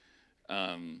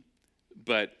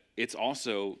 but it's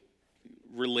also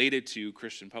related to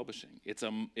Christian publishing. It's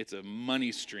a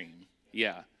money stream.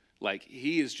 Yeah, like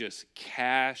he is just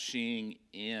cashing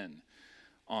in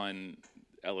on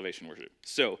Elevation Worship.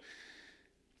 So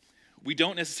we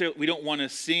don't want to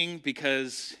sing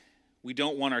because we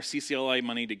don't want our CCLI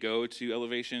money to go to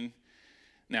Elevation.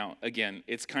 Now, again,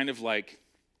 it's kind of like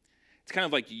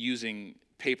using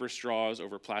paper straws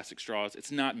over plastic straws.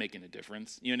 It's not making a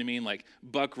difference. You know what I mean? Like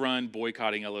Buck Run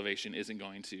boycotting Elevation isn't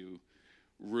going to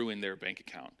ruin their bank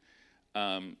account.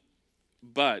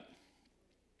 But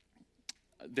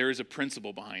there is a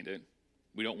principle behind it.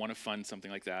 We don't want to fund something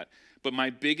like that. But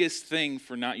my biggest thing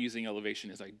for not using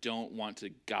Elevation is I don't want to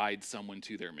guide someone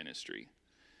to their ministry.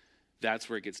 That's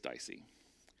where it gets dicey.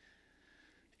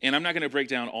 And I'm not going to break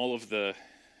down all of the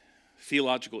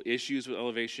theological issues with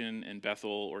Elevation and Bethel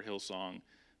or Hillsong,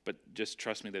 but just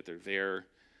trust me that they're there.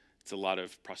 It's a lot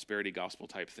of prosperity gospel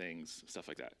type things, stuff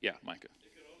like that. Yeah, Micah.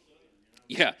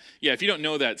 Yeah. If you don't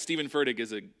know that, Stephen Furtick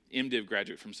is a MDiv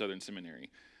graduate from Southern Seminary.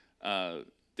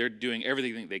 They're doing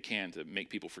everything they can to make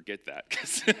people forget that.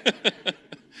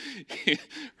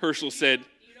 Herschel said,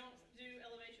 You don't do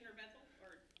Elevation or Bethel?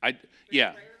 Or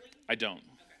I don't. Okay.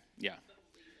 Yeah.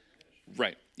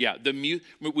 Right. Yeah.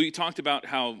 We talked about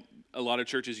how a lot of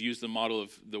churches use the model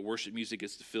of the worship music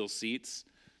is to fill seats.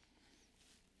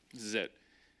 This is it.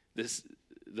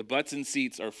 The butts and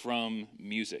seats are from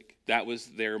music. That was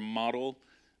their model.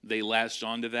 They latched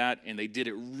onto that, and they did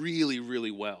it really,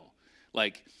 really well.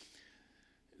 Like,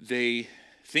 they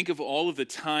think of all of the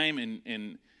time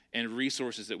and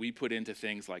resources that we put into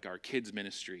things like our kids'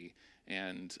 ministry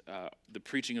and the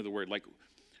preaching of the word. Like,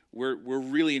 we're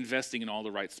really investing in all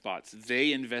the right spots.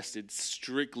 They invested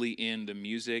strictly in the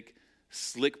music,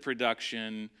 slick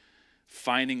production,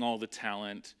 finding all the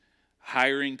talent,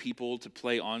 hiring people to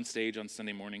play on stage on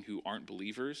Sunday morning who aren't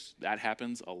believers. That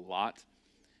happens a lot.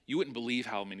 You wouldn't believe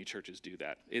how many churches do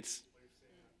that. It's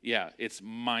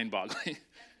mind-boggling.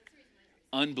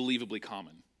 Unbelievably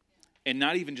common. And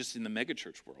not even just in the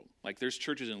megachurch world. Like, there's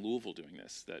churches in Louisville doing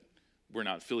this that we're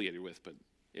not affiliated with, but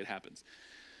it happens.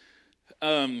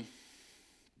 So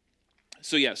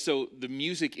the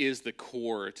music is the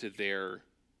core to their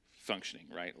functioning,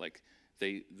 right? Like,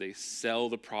 they sell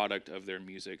the product of their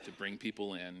music to bring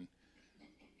people in,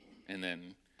 and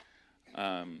then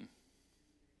I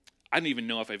don't even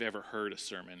know if I've ever heard a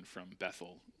sermon from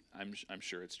Bethel. I'm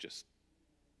sure it's just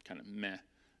kind of meh,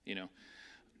 you know.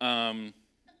 So on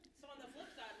the flip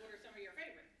side, what are some of your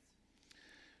favorites?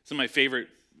 Some of my favorite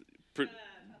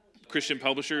Christian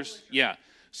publishers? Yeah.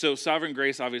 So Sovereign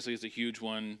Grace obviously is a huge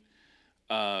one.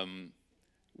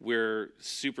 We're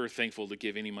super thankful to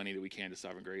give any money that we can to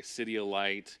Sovereign Grace. City of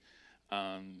Light.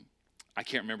 I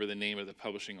can't remember the name of the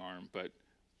publishing arm, but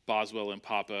Boswell and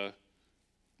Papa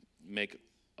make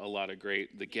a lot of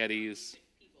great. The Gettys.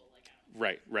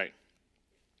 Right.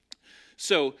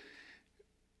 So,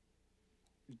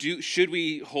 should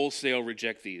we wholesale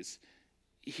reject these?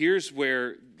 Here's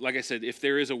where, like I said, if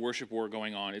there is a worship war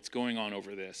going on, it's going on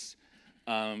over this.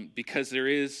 Because there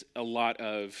is a lot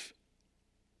of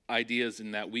ideas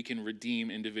in that we can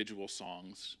redeem individual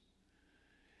songs.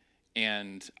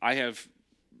 And I have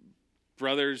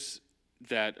brothers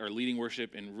that are leading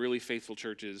worship in really faithful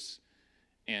churches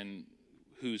and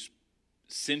whose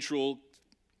central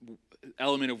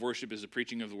element of worship is the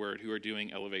preaching of the word, who are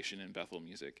doing Elevation and Bethel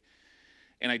music.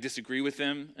 And I disagree with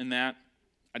them in that.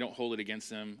 I don't hold it against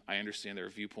them. I understand their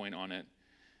viewpoint on it.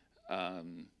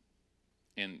 And,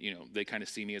 you know, they kind of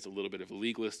see me as a little bit of a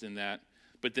legalist in that.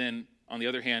 But then, on the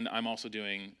other hand, I'm also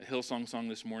doing a Hillsong song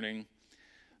this morning.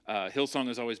 Hillsong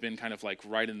has always been kind of like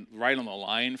right on the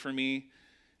line for me.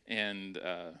 And,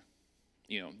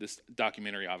 you know, this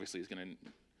documentary obviously is going to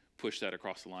push that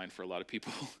across the line for a lot of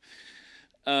people.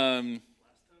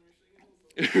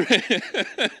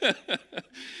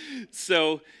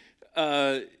 So,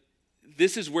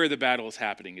 this is where the battle is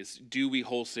happening, is do we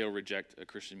wholesale reject a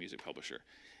Christian music publisher?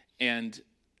 And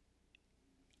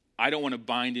I don't want to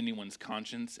bind anyone's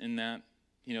conscience in that.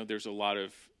 You know, there's a lot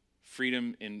of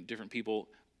freedom in different people.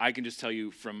 I can just tell you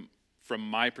from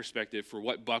my perspective, for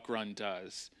what Buck Run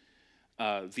does,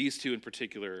 these two in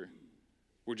particular,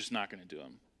 we're just not going to do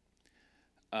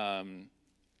them.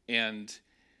 And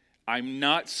I'm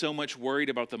not so much worried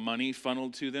about the money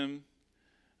funneled to them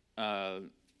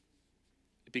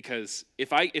because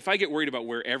if I get worried about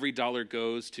where every dollar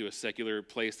goes to a secular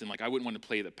place, then like I wouldn't want to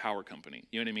play the power company.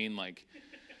 You know what I mean? Like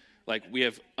we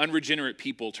have unregenerate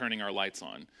people turning our lights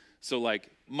on. So like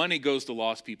money goes to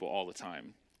lost people all the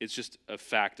time. It's just a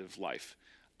fact of life.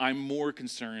 I'm more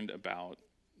concerned about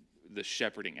the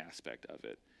shepherding aspect of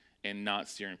it and not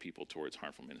steering people towards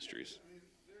harmful ministries.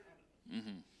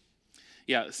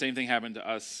 Yeah, the same thing happened to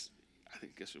us. I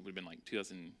guess it would have been like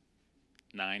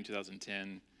 2009,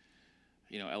 2010.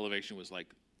 You know, Elevation was like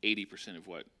 80% of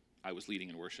what I was leading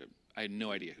in worship. I had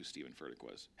no idea who Stephen Furtick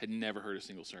was. Had never heard a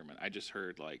single sermon. I just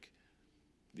heard like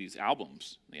these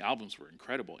albums. The albums were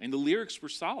incredible. And the lyrics were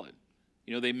solid.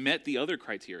 You know, they met the other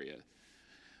criteria.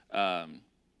 But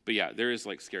yeah, there is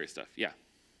like scary stuff. Yeah.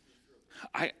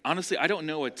 I honestly don't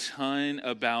know a ton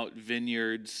about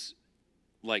Vineyard's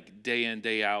like day in,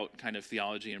 day out kind of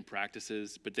theology and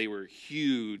practices, but they were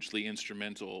hugely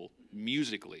instrumental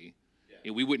musically.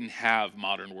 Yeah. We wouldn't have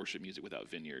modern worship music without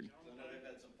Vineyard. I know they've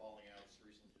had some falling outs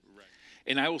recently. Right.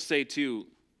 And I will say too,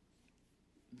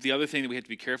 the other thing that we have to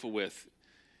be careful with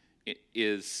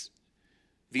is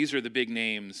these are the big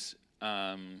names.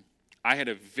 I had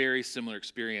a very similar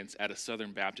experience at a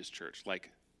Southern Baptist church,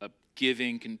 like a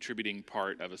giving, contributing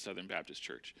part of a Southern Baptist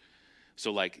church. So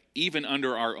like even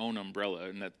under our own umbrella,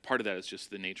 and that part of that is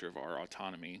just the nature of our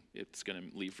autonomy, it's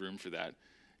going to leave room for that,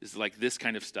 is like this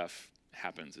kind of stuff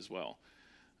happens as well.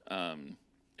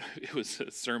 It was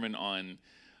a sermon on,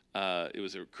 it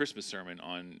was a Christmas sermon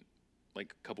on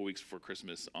like a couple weeks before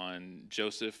Christmas on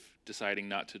Joseph deciding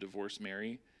not to divorce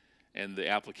Mary. And the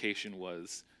application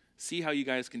was, see how you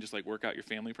guys can just like work out your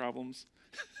family problems?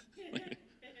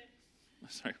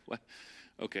 Sorry, what?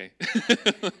 Okay.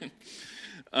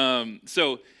 I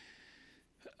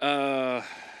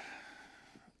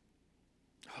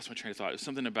lost my train of thought. It was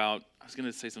something about, I was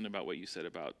going to say something about what you said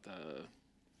about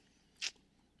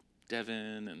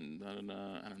Devin and I don't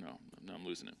know. No, I'm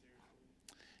losing it.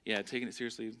 Yeah, taking it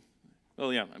seriously.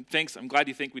 Well, yeah, thanks. I'm glad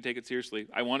you think we take it seriously.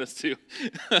 I want us to.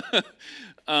 I thought you were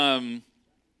going to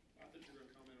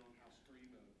comment on how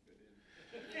Screamo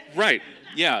fit in. Right,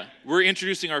 yeah. We're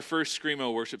introducing our first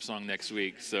Screamo worship song next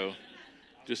week, so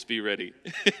just be ready.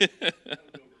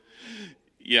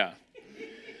 Yeah.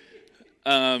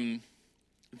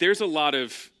 There's a lot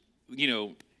of,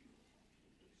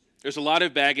 there's a lot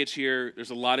of baggage here.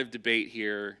 There's a lot of debate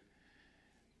here.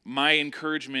 My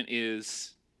encouragement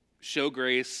is show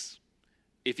grace.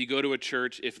 If you go to a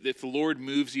church, if the Lord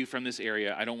moves you from this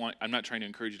area, I'm not trying to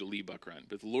encourage you to leave Buck Run,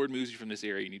 but if the Lord moves you from this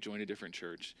area and you join a different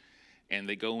church, and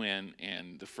they go in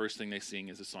and the first thing they sing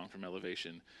is a song from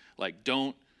Elevation, like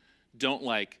don't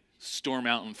like storm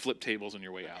out and flip tables on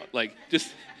your way out. Like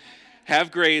just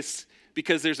have grace,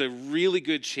 because there's a really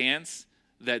good chance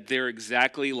that they're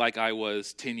exactly like I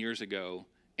was 10 years ago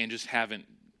and just haven't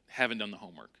done the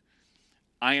homework.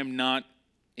 I am not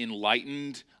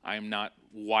enlightened. I am not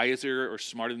wiser or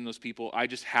smarter than those people. I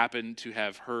just happen to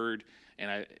have heard,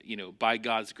 and by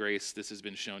God's grace, this has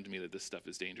been shown to me that this stuff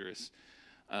is dangerous.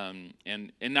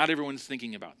 And not everyone's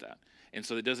thinking about that. And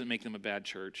so that doesn't make them a bad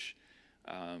church.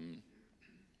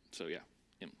 So yeah.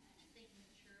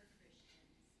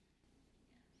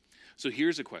 So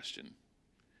here's a question.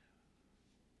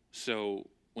 So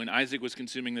when Isaac was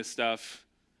consuming this stuff,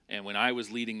 and when I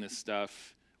was leading this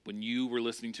stuff, when you were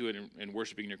listening to it and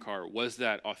worshiping in your car, was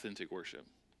that authentic worship?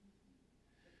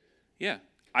 Yeah.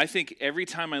 I think every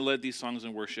time I led these songs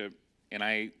in worship,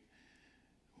 and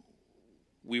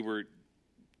we were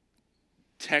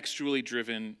textually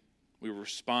driven, we were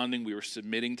responding, we were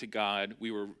submitting to God,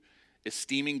 we were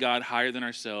esteeming God higher than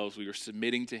ourselves, we were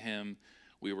submitting to Him,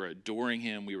 we were adoring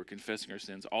Him, we were confessing our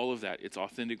sins, all of that, it's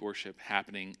authentic worship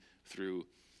happening through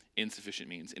insufficient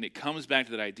means. And it comes back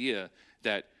to that idea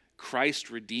that Christ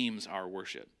redeems our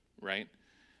worship, right?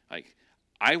 Like,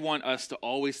 I want us to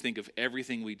always think of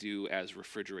everything we do as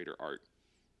refrigerator art.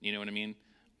 You know what I mean?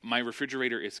 My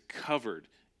refrigerator is covered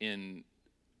in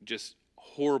just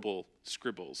horrible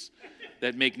scribbles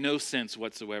that make no sense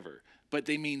whatsoever, but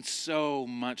they mean so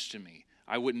much to me.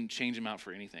 I wouldn't change them out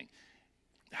for anything.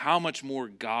 How much more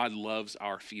God loves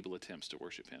our feeble attempts to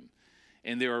worship Him.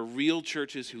 And there are real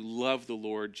churches who love the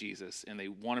Lord Jesus and they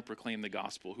want to proclaim the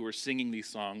gospel, who are singing these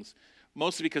songs,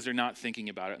 mostly because they're not thinking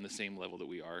about it on the same level that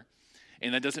we are.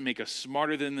 And that doesn't make us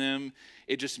smarter than them.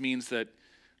 It just means that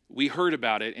we heard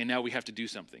about it and now we have to do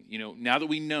something. Now that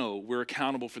we know, we're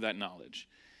accountable for that knowledge.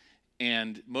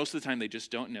 And most of the time they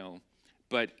just don't know.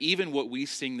 But even what we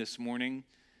sing this morning,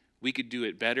 we could do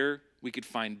it better. We could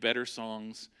find better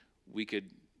songs. We could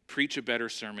preach a better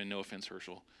sermon. No offense,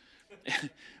 Herschel.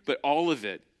 But all of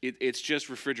it's just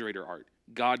refrigerator art.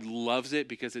 God loves it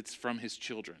because it's from His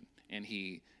children, and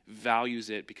He values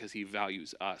it because he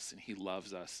values us and he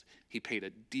loves us. He paid a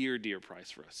dear, dear price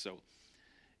for us. So,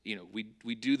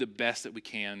 we do the best that we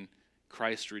can.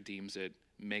 Christ redeems it,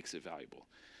 makes it valuable.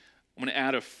 I'm going to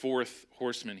add a fourth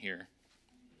horseman here.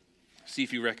 See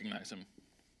if you recognize him.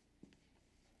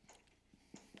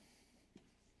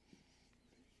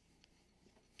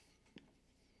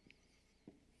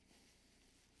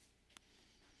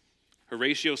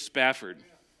 Horatio Spafford.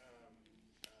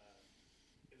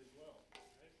 It is well,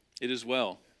 right? It is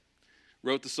well.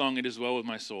 Wrote the song, It Is Well With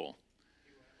My Soul.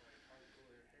 He went like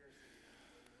hardcore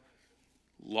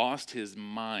heresy. Lost his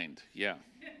mind, yeah.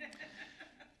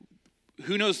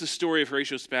 Who knows the story of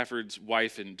Horatio Spafford's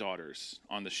wife and daughters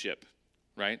on the ship,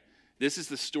 right? This is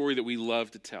the story that we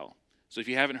love to tell. So if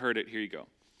you haven't heard it, here you go.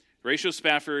 Horatio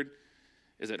Spafford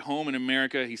is at home in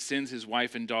America. He sends his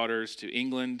wife and daughters to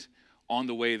England. On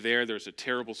the way there, there's a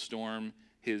terrible storm.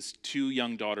 His 2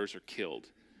 young daughters are killed.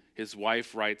 His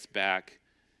wife writes back,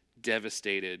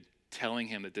 devastated, telling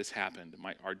him that this happened.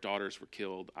 Our daughters were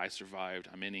killed. I survived.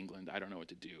 I'm in England. I don't know what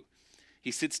to do.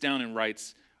 He sits down and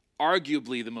writes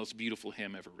arguably the most beautiful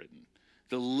hymn ever written.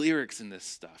 The lyrics in this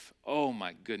stuff, oh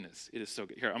my goodness, it is so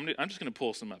good. Here, I'm just going to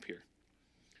pull some up here.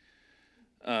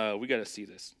 We got to see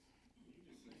this.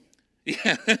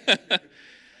 Yeah.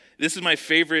 This is my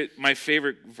favorite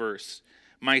verse.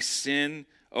 My sin,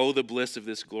 oh, the bliss of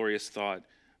this glorious thought.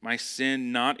 My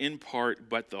sin, not in part,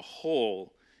 but the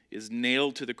whole, is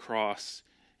nailed to the cross,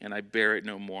 and I bear it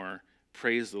no more.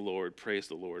 Praise the Lord,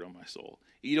 oh my soul.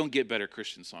 You don't get better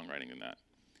Christian songwriting than that.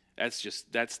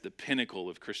 That's the pinnacle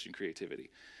of Christian creativity.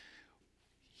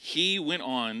 He went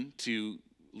on to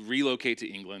relocate to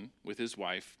England with his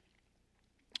wife,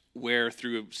 where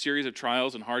through a series of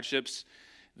trials and hardships,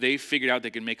 they figured out they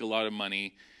could make a lot of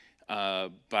money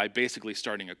by basically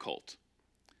starting a cult.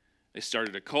 They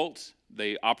started a cult.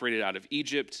 They operated out of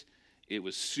Egypt. It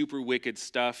was super wicked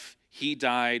stuff. He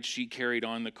died. She carried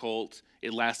on the cult.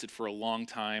 It lasted for a long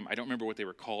time. I don't remember what they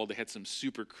were called. They had some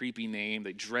super creepy name.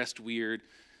 They dressed weird,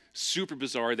 super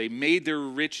bizarre. They made their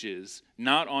riches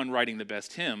not on writing the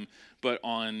best hymn, but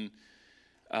on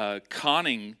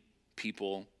conning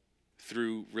people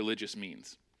through religious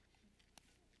means.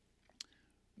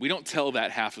 We don't tell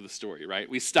that half of the story, right?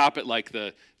 We stop at like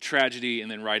the tragedy and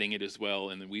then writing it as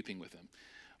well and then weeping with him.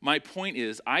 My point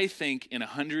is, I think in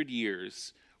 100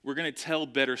 years, we're going to tell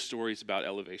better stories about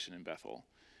Elevation in Bethel.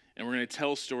 And we're going to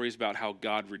tell stories about how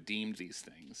God redeemed these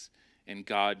things and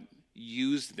God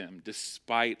used them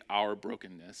despite our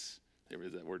brokenness. There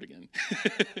is that word again.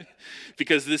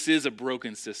 Because this is a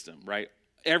broken system, right?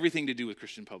 Everything to do with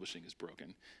Christian publishing is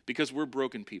broken because we're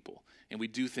broken people and we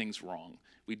do things wrong.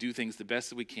 We do things the best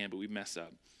that we can, but we mess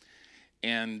up.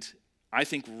 And I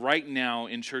think right now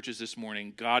in churches this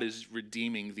morning, God is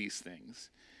redeeming these things.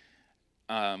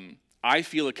 I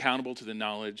feel accountable to the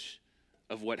knowledge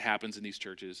of what happens in these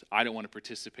churches. I don't want to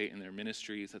participate in their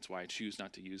ministries. That's why I choose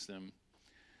not to use them.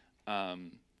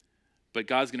 But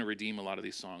God's going to redeem a lot of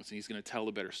these songs, and he's going to tell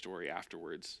a better story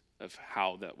afterwards of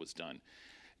how that was done.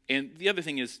 And the other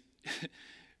thing is,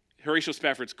 Horatio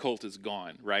Spafford's cult is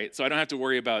gone, right? So I don't have to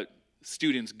worry about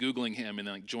students Googling him and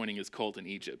then like joining his cult in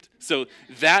Egypt. So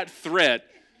that threat,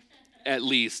 at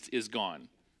least, is gone.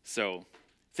 So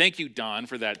thank you, Don,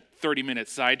 for that 30-minute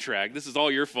sidetrack. This is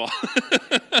all your fault.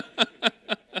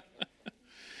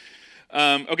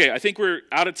 Okay, I think we're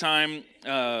out of time.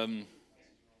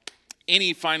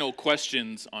 Any final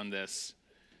questions on this?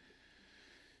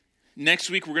 Next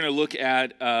week, we're going to look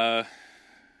at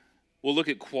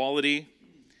quality,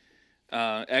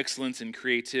 excellence, and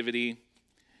creativity.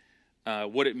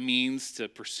 What it means to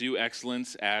pursue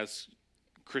excellence as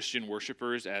Christian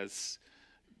worshipers, as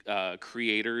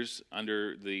creators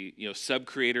under the,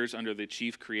 sub-creators under the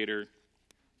chief creator,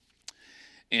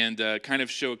 and kind of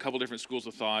show a couple different schools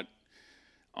of thought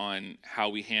on how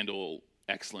we handle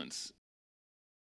excellence